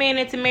pressure these men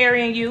into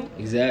marrying you.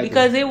 Exactly.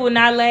 Because it will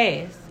not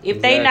last.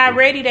 If they not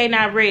ready, they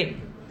not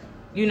ready.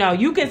 You know,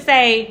 you can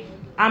say,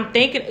 I'm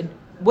thinking...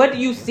 What do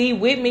you see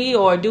with me,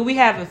 or do we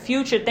have a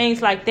future,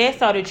 things like that,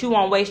 so that you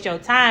won't waste your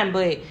time.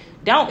 But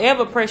don't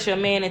ever pressure a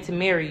man into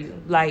marry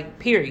you, like,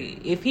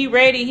 period. If he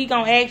ready, he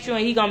gonna ask you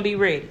and he gonna be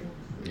ready.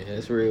 Yeah,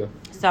 that's real.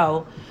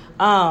 So,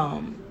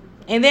 and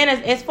then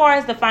as far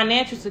as the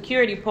financial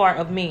security part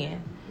of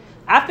men,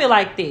 I feel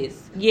like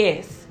this.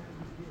 Yes,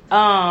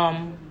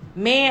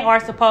 men are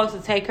supposed to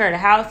take care of the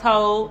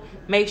household,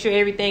 make sure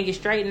everything is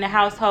straight in the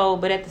household.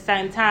 But at the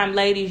same time,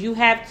 ladies, you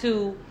have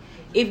to,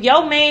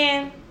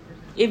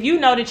 if you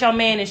know that your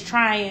man is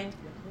trying,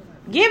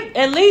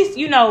 at least,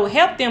 you know,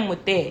 help them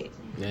with that.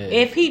 Yeah.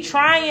 If he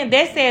trying,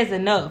 that says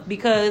enough,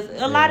 because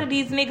a lot of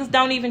these niggas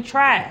don't even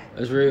try.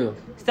 That's real.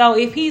 So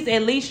if he's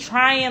at least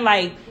trying,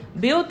 like,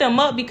 build them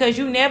up, because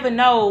you never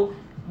know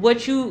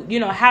what you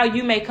know, how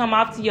you may come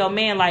off to your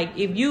man. Like,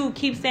 if you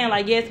keep saying,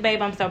 like, yes, babe,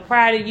 I'm so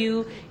proud of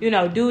you, you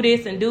know, do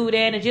this and do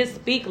that, and just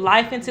speak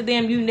life into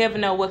them, you never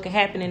know what could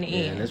happen in the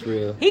end. That's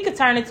real. He could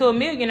turn into a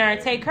millionaire and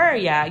take care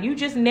of y'all. You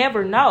just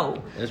never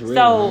know. That's real.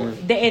 So,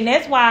 and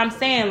that's why I'm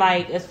saying,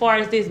 like, as far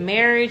as this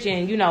marriage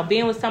and, you know,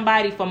 being with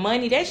somebody for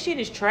money, that shit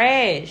is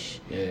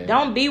trash. Yeah.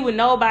 Don't be with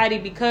nobody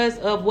because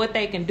of what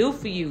they can do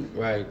for you.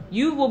 Right.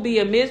 You will be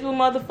a miserable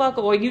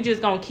motherfucker, or you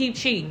just gonna keep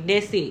cheating.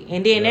 That's it.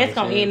 And then that's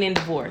gonna end in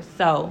divorce.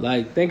 So,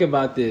 like, think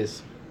about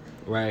this,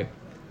 right?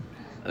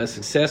 A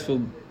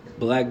successful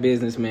black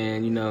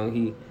businessman, you know,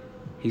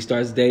 he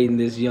starts dating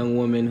this young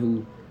woman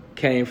who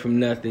came from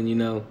nothing, you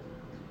know.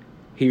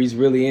 He's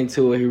really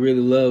into her. He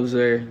really loves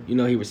her. You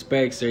know, he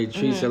respects her. He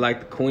treats her like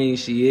the queen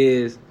she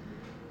is.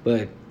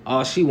 But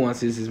all she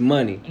wants is his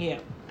money. Yeah.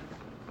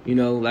 You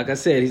know, like I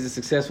said, he's a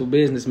successful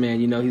businessman.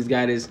 You know, he's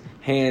got his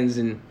hands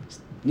and,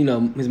 you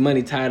know, his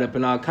money tied up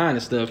in all kind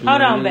of stuff.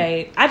 Hold on,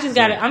 babe. I just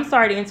got it. I'm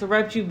sorry to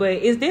interrupt you, but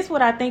is this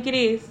what I think it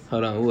is?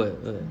 Hold on, what?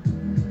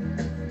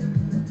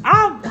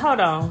 Hold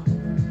on.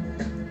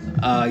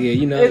 Yeah,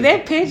 you know. Is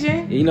that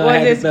Pigeon? You know, or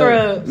is it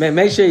Scrubs? Man,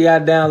 make sure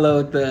y'all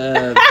download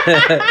the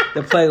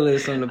the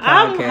playlist on the podcast.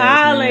 I'm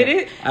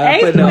hollering.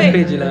 I put no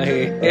Pigeon on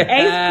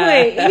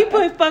here. He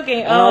put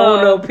fucking. I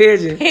don't want no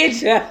Pigeon.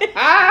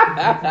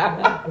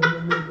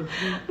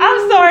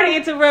 I'm sorry to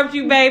interrupt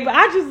you, babe, but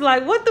I just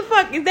like, what the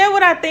fuck? Is that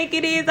what I think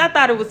it is? I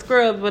thought it was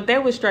Scrubs, but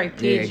that was straight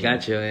Pigeon. Yeah,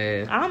 got your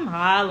ass. I'm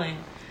hollering.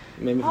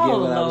 Made me forget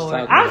what I was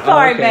talking I'm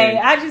sorry, okay. babe.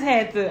 I just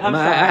had to. I'm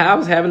sorry. I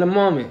was having a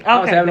moment. Okay, I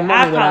was having a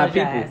moment with our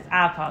people.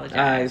 I apologize.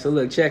 All right, so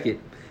look, check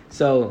it.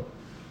 So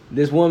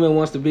this woman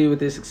wants to be with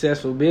this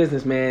successful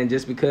businessman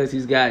just because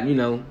he's got, you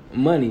know,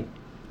 money.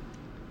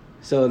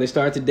 So they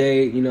start to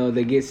date, you know,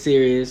 they get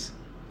serious.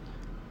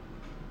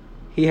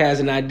 He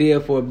has an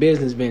idea for a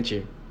business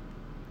venture.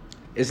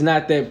 It's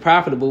not that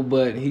profitable,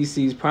 but he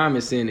sees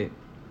promise in it.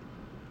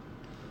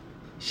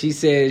 She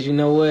says, you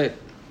know what?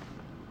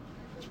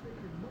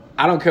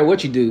 I don't care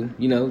what you do,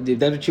 you know, if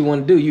that's what you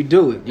want to do, you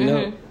do it, you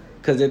know?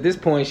 Because at this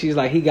point, she's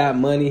like, he got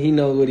money, he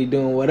knows what he's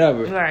doing,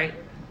 whatever. Right.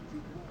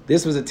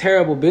 This was a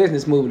terrible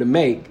business move to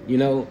make, you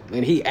know?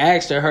 And he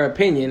asked her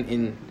opinion,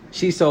 and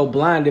she's so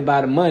blinded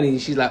by the money.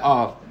 She's like,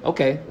 oh,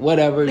 okay,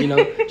 whatever. You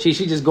know, she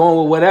just going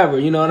with whatever.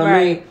 You know what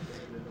I mean?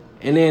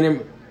 And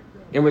then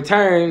in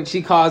return,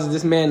 she causes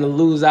this man to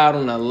lose out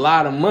on a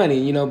lot of money.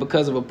 You know,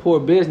 because of a poor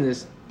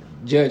business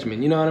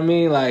judgment. You know what I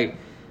mean? Like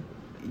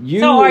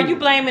So are you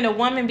blaming a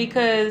woman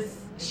because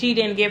she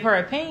didn't give her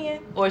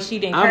opinion, or she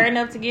didn't care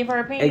enough to give her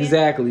opinion?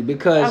 Exactly,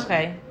 because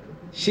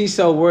she's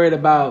so worried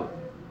about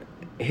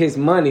his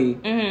money.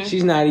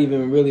 She's not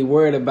even really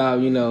worried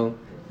about, you know,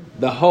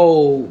 the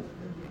whole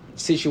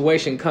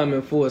situation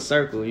coming full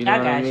circle. You know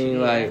what I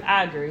mean? Like,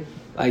 I agree.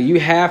 Like, you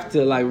have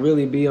to like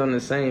really be on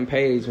the same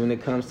page when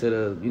it comes to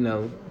the, you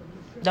know,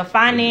 the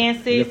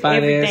finances,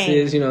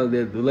 everything. You know,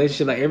 the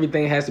relationship, like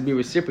everything has to be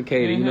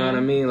reciprocated. You know what I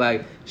mean?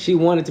 Like, she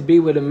wanted to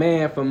be with a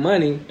man for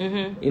money,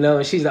 you know,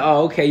 and she's like,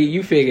 oh, okay,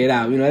 you figure it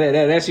out. You know,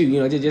 that's you. You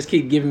know, just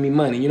keep giving me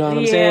money. You know what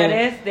I'm saying?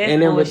 That's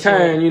and in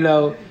return, you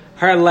know,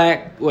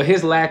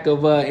 his lack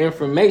of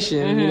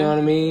information. You know what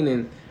I mean?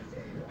 And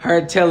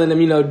her telling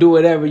him, you know, do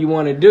whatever you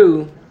want to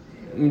do.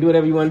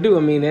 I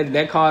mean,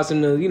 that caused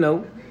him to, you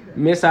know,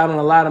 miss out on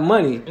a lot of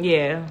money.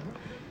 Yeah.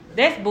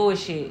 That's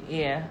bullshit.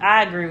 Yeah,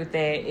 I agree with that.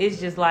 It's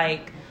just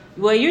like,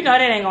 well, you know that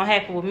ain't gonna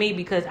happen with me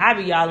because I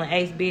be all in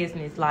Ace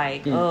business.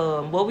 Like,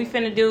 what we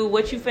finna do,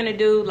 what you finna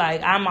do.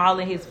 Like, I'm all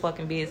in his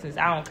fucking business.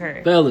 I don't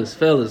care. Fellas.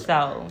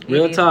 So,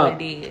 real talk.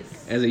 What it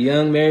is. As a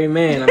young married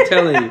man, I'm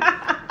telling you,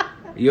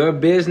 your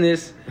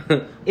business,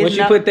 once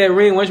you put that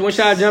ring, once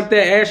y'all jump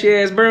that ashy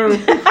ass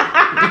broom,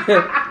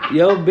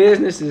 your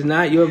business is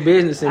not your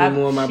business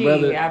anymore, my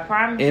brother. I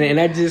promise you. And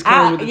that just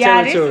comes with the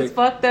territory. This is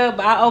fucked up.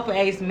 I open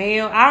Ace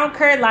Mail. I don't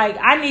care. Like,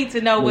 I need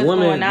to know what's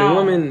going on. The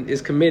woman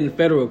is committing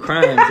federal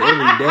crimes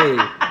every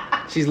day.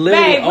 She's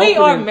literally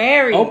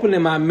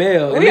opening my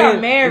mail. We are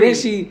married. And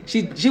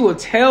then she will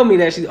tell me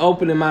that she's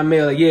opening my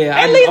mail. Like, yeah,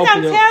 at least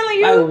I'm telling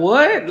you. Like,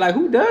 what? Like,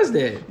 who does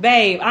that?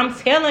 Babe, I'm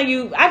telling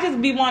you. I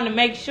just be wanting to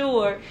make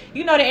sure,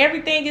 you know, that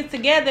everything is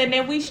together and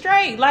that we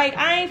straight. Like,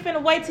 I ain't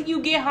finna wait till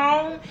you get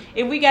home.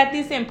 If we got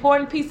this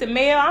important piece of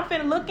mail, I'm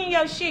finna look in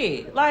your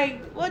shit.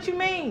 Like, what you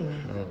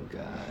mean? Oh,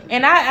 God.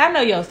 And I know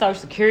your social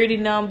security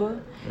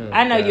number.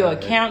 I know your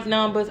account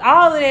numbers,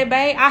 all of that,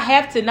 babe. I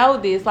have to know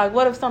this. Like,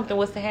 what if something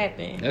was to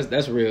happen?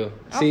 That's real.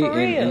 See,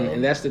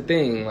 and that's the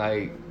thing.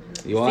 Like,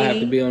 you all have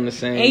to be on the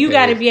same. And you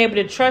got to be able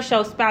to trust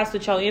your spouse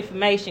with your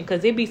information,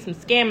 because it be some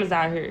scammers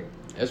out here.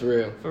 That's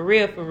real. For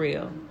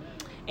real.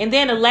 And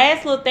then the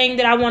last little thing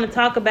that I want to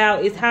talk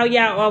about is how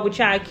y'all are with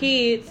y'all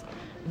kids.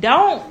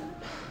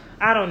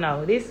 I don't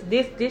know.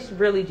 This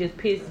really just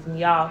pisses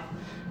me off.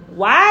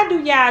 Why do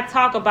y'all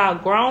talk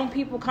about grown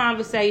people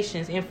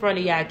conversations in front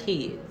of y'all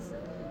kids?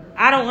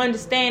 I don't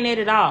understand that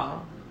at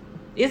all.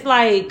 It's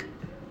like,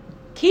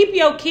 keep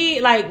your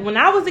kid, like, when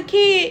I was a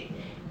kid,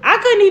 I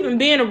couldn't even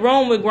be in a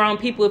room with grown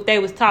people if they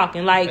was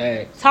talking.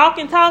 Like,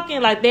 talking,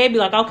 like, they'd be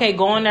like, okay,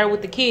 go in there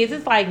with the kids.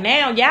 It's like,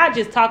 now, y'all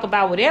just talk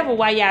about whatever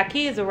while y'all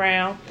kids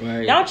around.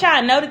 Right. Don't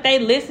y'all know that they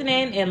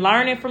listening and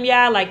learning from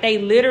y'all? Like, they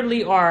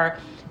literally are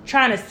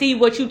trying to see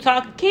what you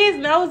talk. Kids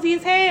nosy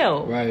as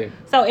hell. Right.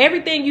 So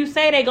everything you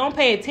say, they gonna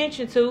pay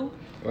attention to.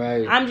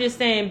 Right. I'm just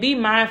saying, be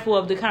mindful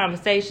of the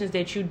conversations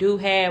that you do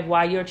have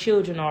while your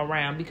children are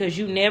around, because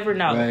you never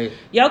know. Right.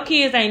 Your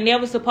kids ain't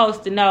never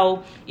supposed to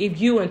know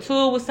if you in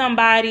tour with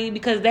somebody,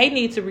 because they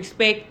need to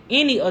respect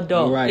any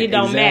adult. Right. It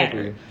don't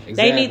matter.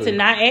 They need to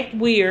not act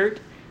weird.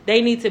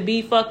 They need to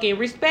be fucking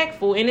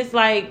respectful. And it's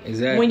like,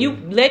 when you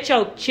let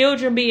your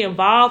children be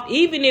involved,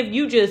 even if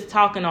you just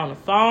talking on the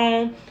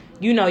phone,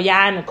 you know,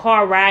 y'all in the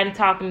car riding,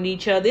 talking to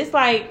each other, it's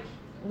like,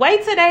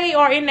 wait till they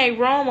are in their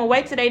room, or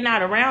wait till they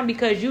not around,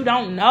 because you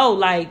don't know.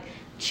 Like,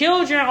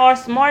 children are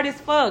smart as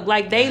fuck.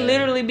 Like, they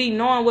literally be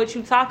knowing what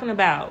you talking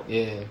about.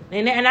 Yeah.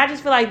 And I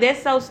just feel like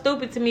that's so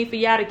stupid to me for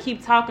y'all to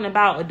keep talking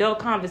about adult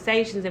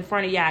conversations in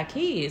front of y'all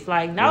kids.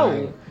 Like,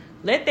 no.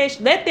 Right.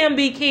 Let them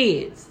be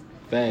kids.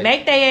 Thanks.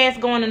 Make their ass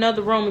go in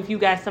another room if you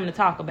got something to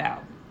talk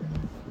about.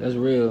 That's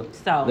real.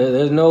 So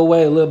there's no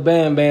way Lil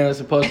Bam Bam is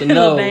supposed to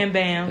know. Lil Bam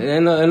Bam.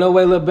 There's no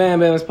way Lil Bam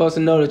Bam is supposed to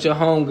know that your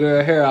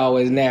homegirl hair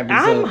always nappy.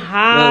 I'm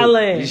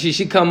hollering.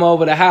 She come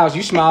over the house,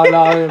 you smiled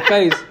all in the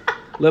face.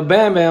 Lil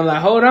Bam Bam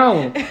like, hold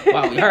on.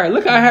 Wow,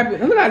 look how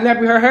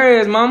nappy her hair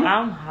is, mama.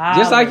 I'm hollering.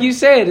 Just like you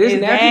said, it's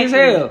nappy as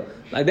hell.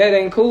 Like, that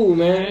ain't cool,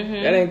 man.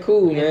 Mm-hmm. That ain't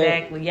cool, man.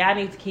 Exactly. Y'all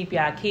need to keep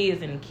y'all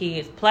kids in the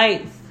kids'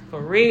 place. For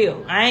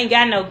real. I ain't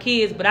got no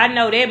kids, but I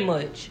know that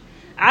much.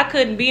 I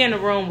couldn't be in a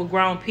room with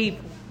grown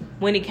people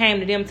when it came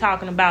to them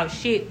talking about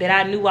shit that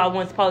I knew I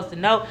wasn't supposed to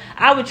know.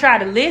 I would try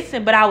to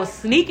listen, but I was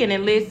sneaking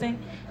and listening.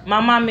 My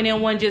mom and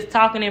them wasn't just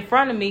talking in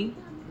front of me.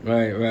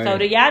 Right. So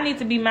y'all need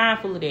to be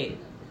mindful of that.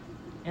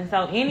 And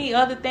so, any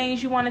other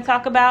things you want to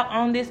talk about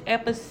on this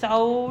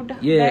episode?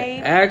 Yeah,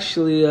 babe?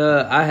 actually,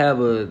 I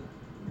have a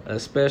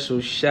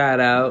special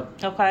shout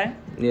out. Okay.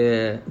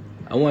 Yeah,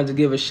 I wanted to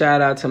give a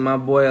shout out to my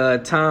boy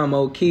Tom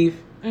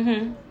O'Keefe.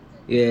 Mm-hmm.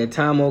 Yeah,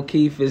 Tom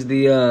O'Keefe is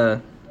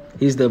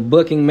he's the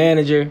booking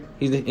manager.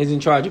 He's in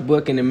charge of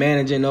booking and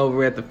managing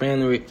over at the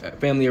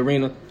Family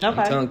Arena.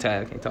 Okay. I'm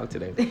tongue-tied. I can't talk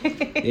today.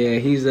 Yeah,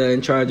 he's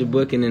in charge of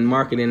booking and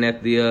marketing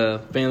at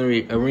the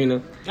Family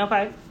Arena.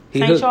 Okay.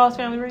 St. Charles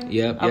Family Reunion?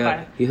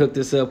 Yep. He hooked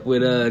us up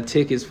with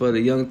tickets for the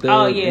Young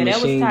Thug and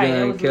Machine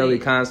Gun Kelly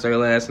concert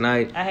last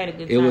night. I had a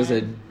good time. It was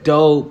a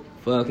dope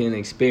fucking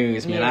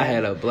experience, man. I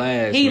had a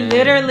blast. He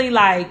literally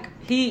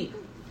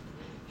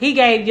he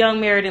gave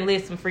Young Married and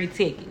Lit some free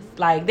tickets.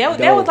 Like that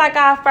was like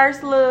our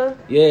first little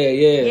for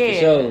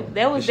sure.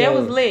 That was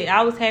lit.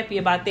 I was happy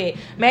about that.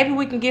 Maybe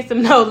we can get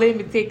some No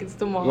Limit tickets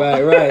tomorrow.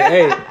 Right.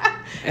 Hey,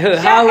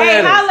 holla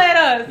at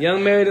us.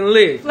 Young Married and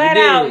Lit. Flat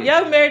out,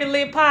 Young Married and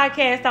Lit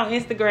podcast on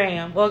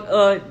Instagram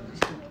or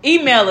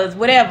email us,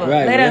 whatever.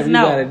 Right, let us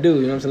know. You gotta do.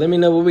 You know what I'm saying? Let me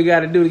know what we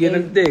gotta do to get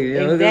them tickets. You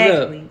know,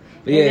 exactly.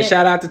 But yeah,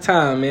 shout out to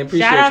Tom, man.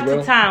 Appreciate shout out you,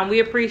 bro. to Tom. We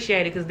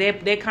appreciate it because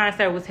that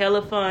concert was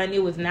hella fun.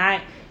 It was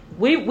not.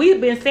 We've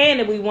been saying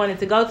that we wanted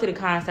to go to the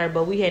concert,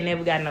 but we had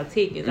never got no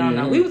tickets. I don't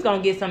know. We was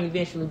gonna get some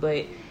eventually,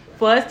 but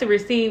for us to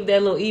receive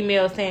that little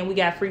email saying we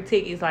got free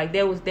tickets, like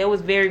that was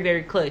very,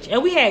 very clutch.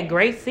 And we had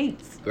great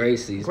seats. Great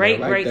seats. Great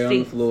there seats. On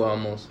the floor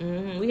almost.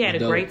 Mm-hmm. We had a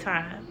great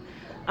time.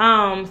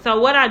 So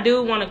what I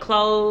do want to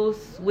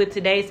close with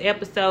today's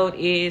episode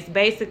is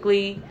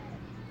basically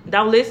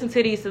don't listen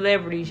to these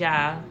celebrities,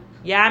 y'all.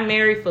 Y'all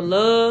married for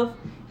love.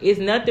 It's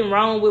nothing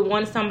wrong with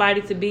wanting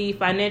somebody to be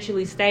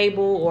financially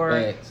stable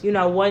or,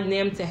 wanting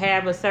them to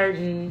have a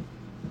certain,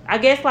 I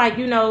guess,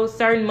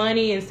 certain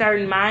money and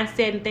certain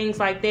mindset and things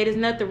like that. There's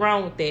nothing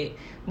wrong with that.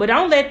 But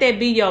don't let that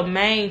be your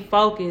main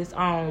focus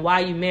on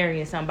why you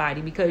marrying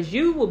somebody, because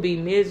you will be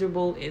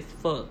miserable as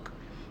fuck.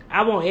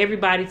 I want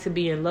everybody to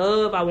be in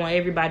love. I want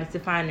everybody to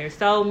find their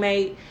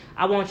soulmate.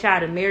 I want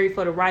y'all to marry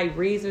for the right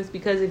reasons,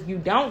 because if you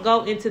don't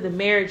go into the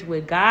marriage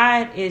with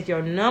God as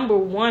your number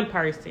one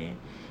person,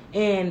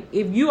 and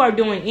if you are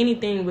doing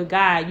anything with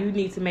God, you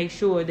need to make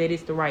sure that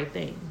it's the right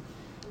thing.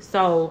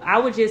 So I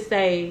would just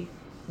say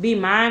be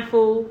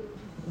mindful,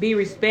 be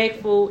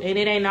respectful, and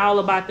it ain't all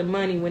about the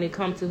money when it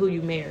comes to who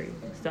you marry.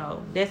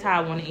 So that's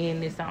how I want to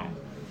end this on.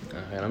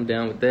 All right, I'm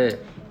down with that.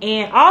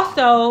 And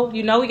also,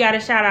 we got to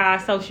shout out our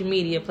social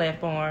media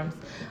platforms.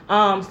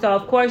 So,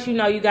 of course,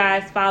 you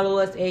guys follow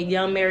us at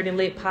Young Married and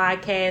Lit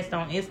Podcast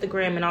on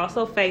Instagram and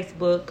also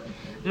Facebook.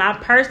 My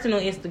personal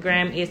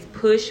Instagram is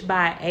Push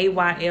by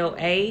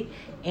AYLA.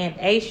 And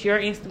Ace, your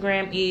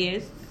Instagram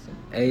is?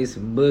 Ace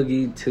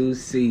Boogie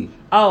 2C.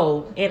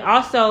 Oh, and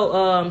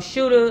also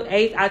Shooter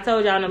Ace. I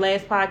told y'all on the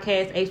last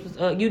podcast, Ace was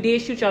you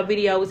did shoot your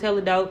video. It was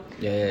hella dope.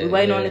 Yeah, we're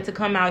waiting on it to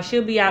come out.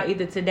 She'll be out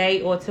either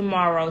today or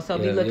tomorrow, so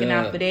be looking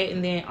out for that.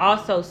 And then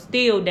also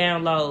still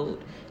download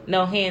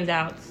No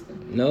Handouts.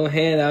 No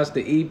Handouts,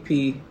 the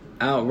EP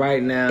out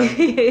right now.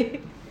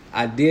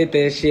 I did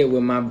that shit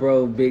with my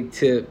bro Big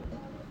Tip.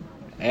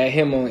 Add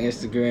him on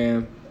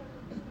Instagram,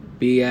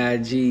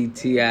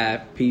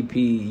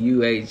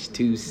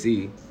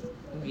 BIGTIPPUH2C.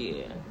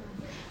 Yeah.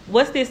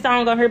 What's this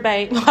song on her,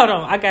 babe? Hold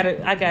on, I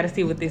gotta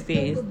see what this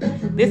is.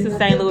 This is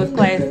St. Louis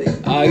classic.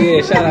 Oh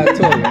yeah, shout out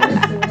to him,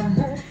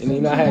 man.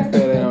 And I had to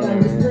throw that on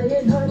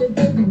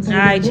there, man. All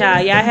right,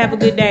 y'all. Y'all have a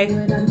good day.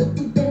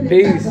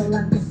 Peace.